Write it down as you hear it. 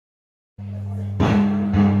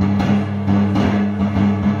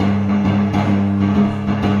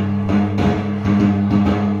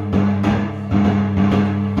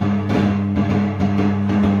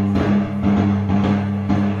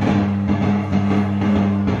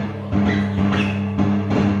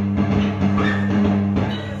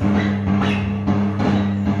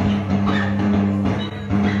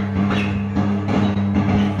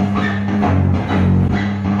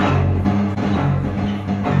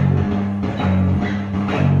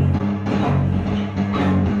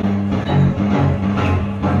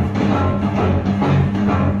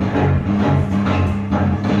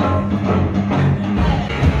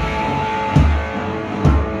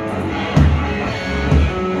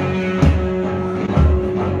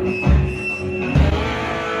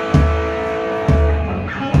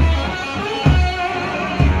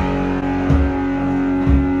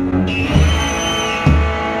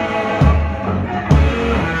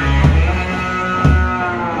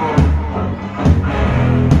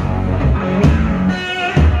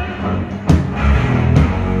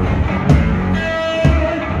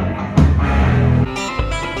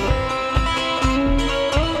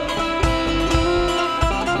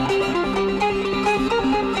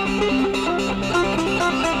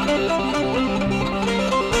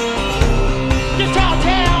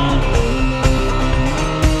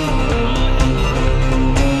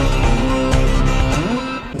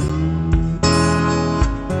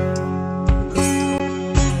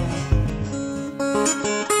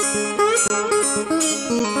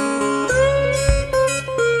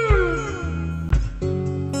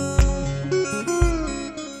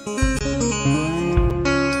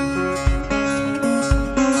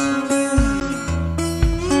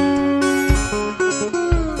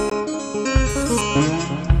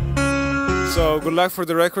good luck for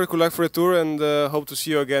the record, good luck for the tour, and hope to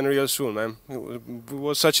see you again real soon, man. It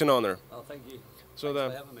was such an honor. Oh, thank you. So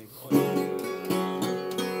Thanks for having me.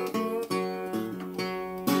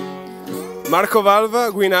 Marco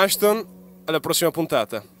Valva, Gwyn Ashton, alla prossima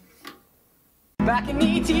puntata. Back in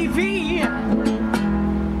ETV.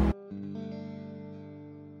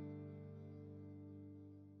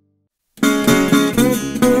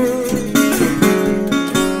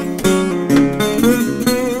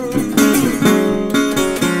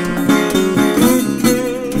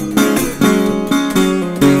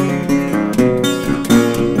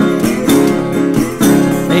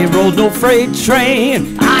 No freight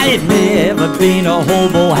train. I ain't never been a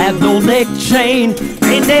hobo, have no neck chain.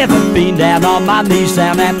 Ain't never been down on my knees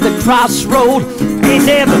down at the crossroad. Ain't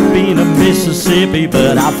never been to Mississippi,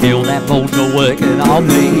 but I feel that mojo working on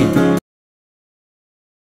me.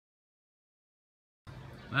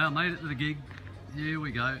 Well, made it to the gig. Here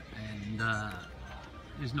we go. And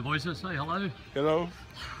here's the voicer. Say hello. Hello.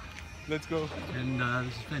 Let's go. And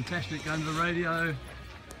this is fantastic, going to the radio.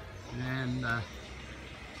 And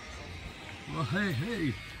well,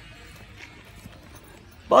 hey.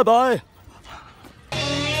 Bye-bye.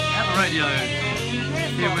 At the radio,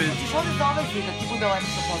 here with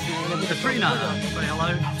Katrina. Say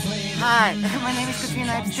hello. Hi, my name is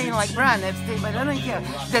Katrina Epstein, like Brian Epstein, but I don't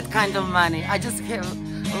have that kind of money. I just have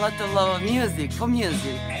a lot of love of music, for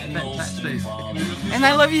music. Fantastic. And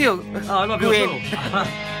I love you. Oh, I love you as well.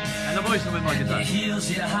 And the voice with my guitar.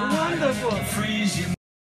 Wonderful.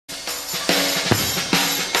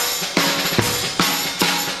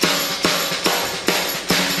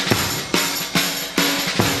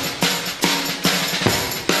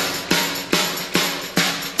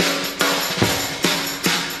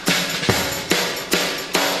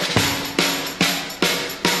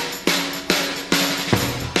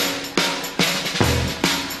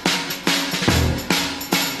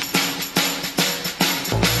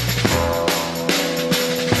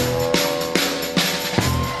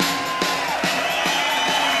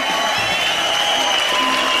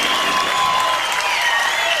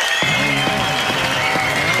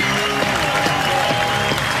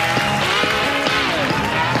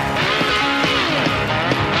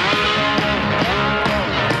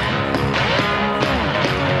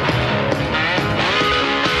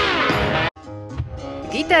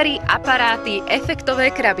 Gitary, aparáty,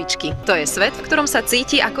 efektové krabičky. To je svet, v ktorom sa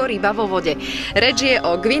cíti ako ryba vo vode. Reč je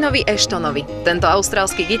o Gwynovi Ashtonovi. Tento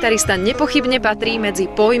austrálsky gitarista nepochybne patrí medzi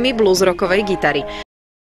pojmy bluesrockovej gitary.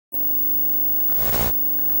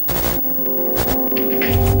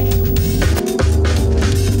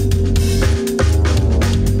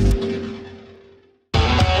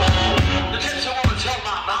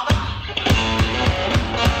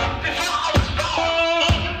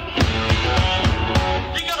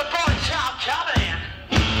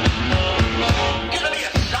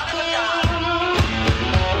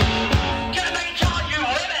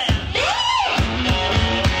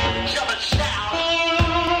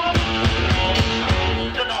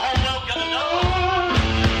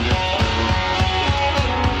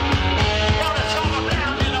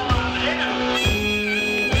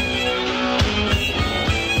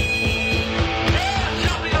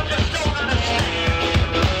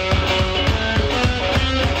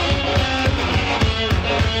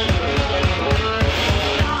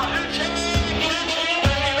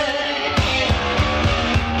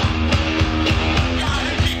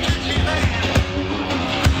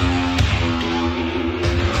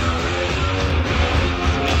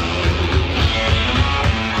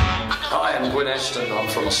 I'm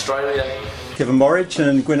from Australia. Kevin Morridge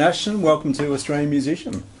and Gwyn Ashton, welcome to Australian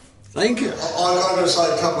Musician. Thank you. I'm going to say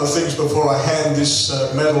a couple of things before I hand this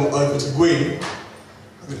medal over to Gwyn.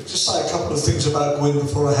 I'm going to just say a couple of things about Gwyn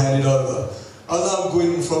before I hand it over. I've known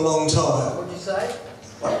Gwyn for a long time. What did you say?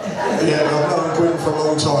 Yeah, I've known Gwyn for a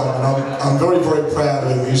long time, and I'm very, very proud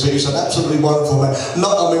of him. He's an absolutely wonderful man.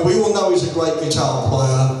 I mean, we all know he's a great guitar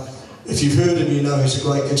player. If you've heard him, you know he's a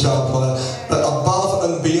great guitar player. But above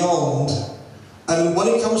and beyond, and when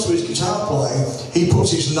it comes to his guitar playing, he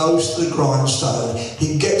puts his nose to the grindstone.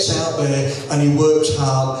 He gets out there and he works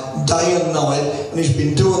hard day and night, and he's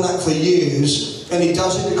been doing that for years. And he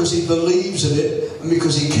does it because he believes in it, and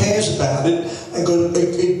because he cares about it, and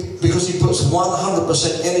because he puts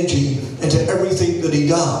 100% energy into everything that he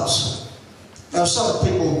does. Now, some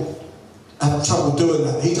people have trouble doing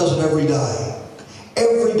that. He does it every day.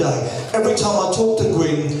 Every day. Every time I talk to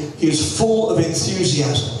Gwyn, he is full of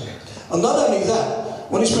enthusiasm. And not only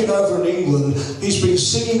that, when he's been over in England, he's been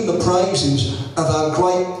singing the praises of our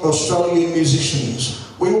great Australian musicians.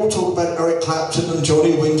 We all talk about Eric Clapton and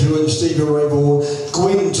Johnny Winter and Stevie Ray Vaughan.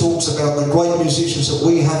 Gwyn talks about the great musicians that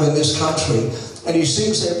we have in this country, and he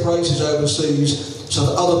sings their praises overseas so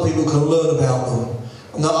that other people can learn about them.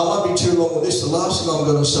 Now, I won't be too long with this. The last thing I'm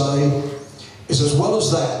going to say is, as well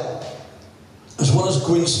as that, as well as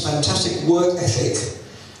Gwyn's fantastic work ethic,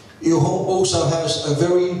 he also has a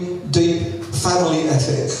very deep family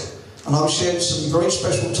ethic. And I've shared some very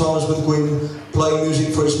special times with Gwyn playing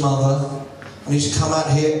music for his mother, and he's come out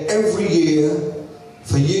here every year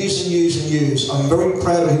for years and years and years. I'm very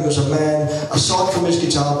proud of him as a man, aside from his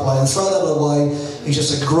guitar playing. Throw that away, he's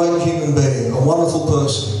just a great human being, a wonderful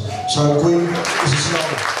person. So Gwyn, this is an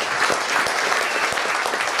honour.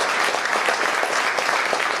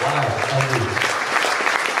 Wow, thank you.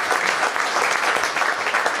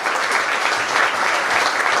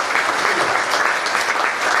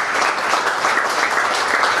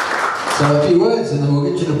 So a few words, and then we'll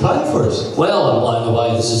get you to play for us. Well, I'm blown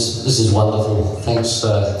away. This is wonderful. Thanks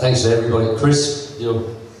to everybody. Chris, you're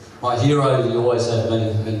my hero. You always have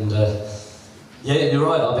been. And yeah, you're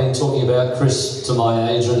right. I've been talking about Chris to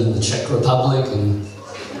my agent in the Czech Republic and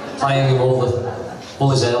playing him all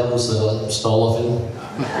his albums that I stole off him,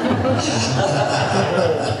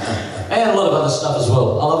 and a lot of other stuff as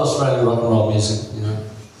well. I love Australian rock and roll music, you know.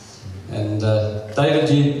 And David,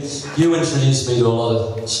 you introduced me to a lot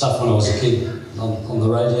of stuff when I was a kid on the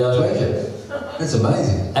radio. Pleasure. That's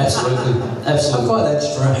amazing. Absolutely, absolutely. I find that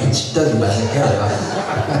strange. Doesn't matter. Carry on.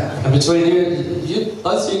 And between you,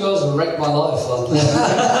 both of you guys have wrecked my life.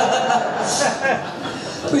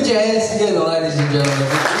 Put your hands together, ladies and gentlemen.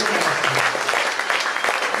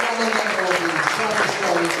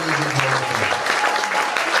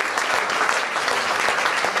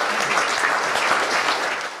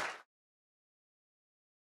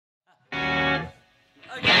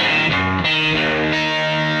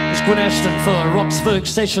 Gwyn Ashton for Roxburgh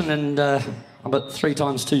session, and I'm at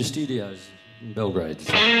 3x2 Studios in Belgrade.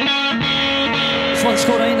 This one's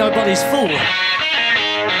called Ain't Nobody's Fool.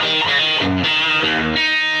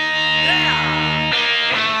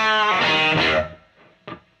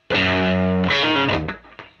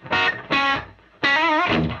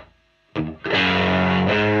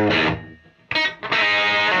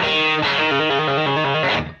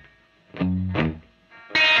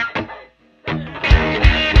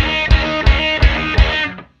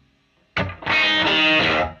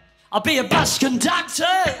 I'll be a bus conductor,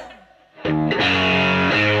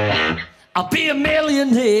 I'll be a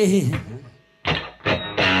millionaire,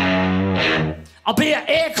 I'll be an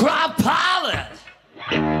aircraft pilot,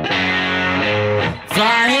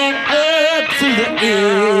 flying up through the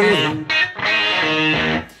air.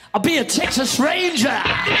 I'll be a Texas Ranger,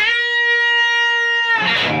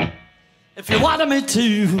 if you wanted me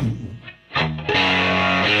to.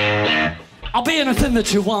 I'll be anything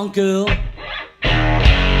that you want, girl.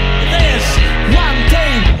 There's one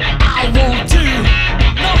thing I won't do.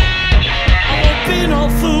 No, I won't be no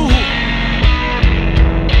fool.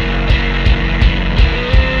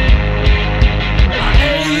 I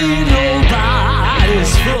ain't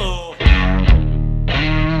nobody's fool.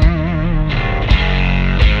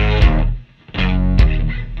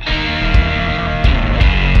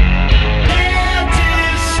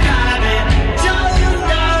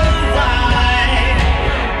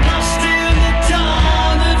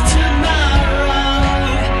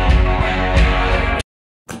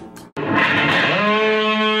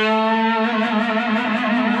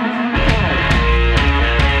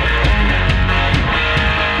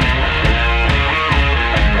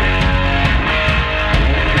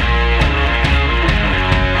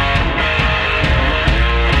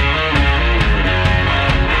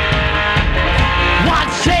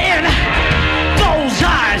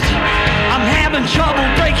 Trouble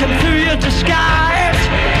breaking through your disguise.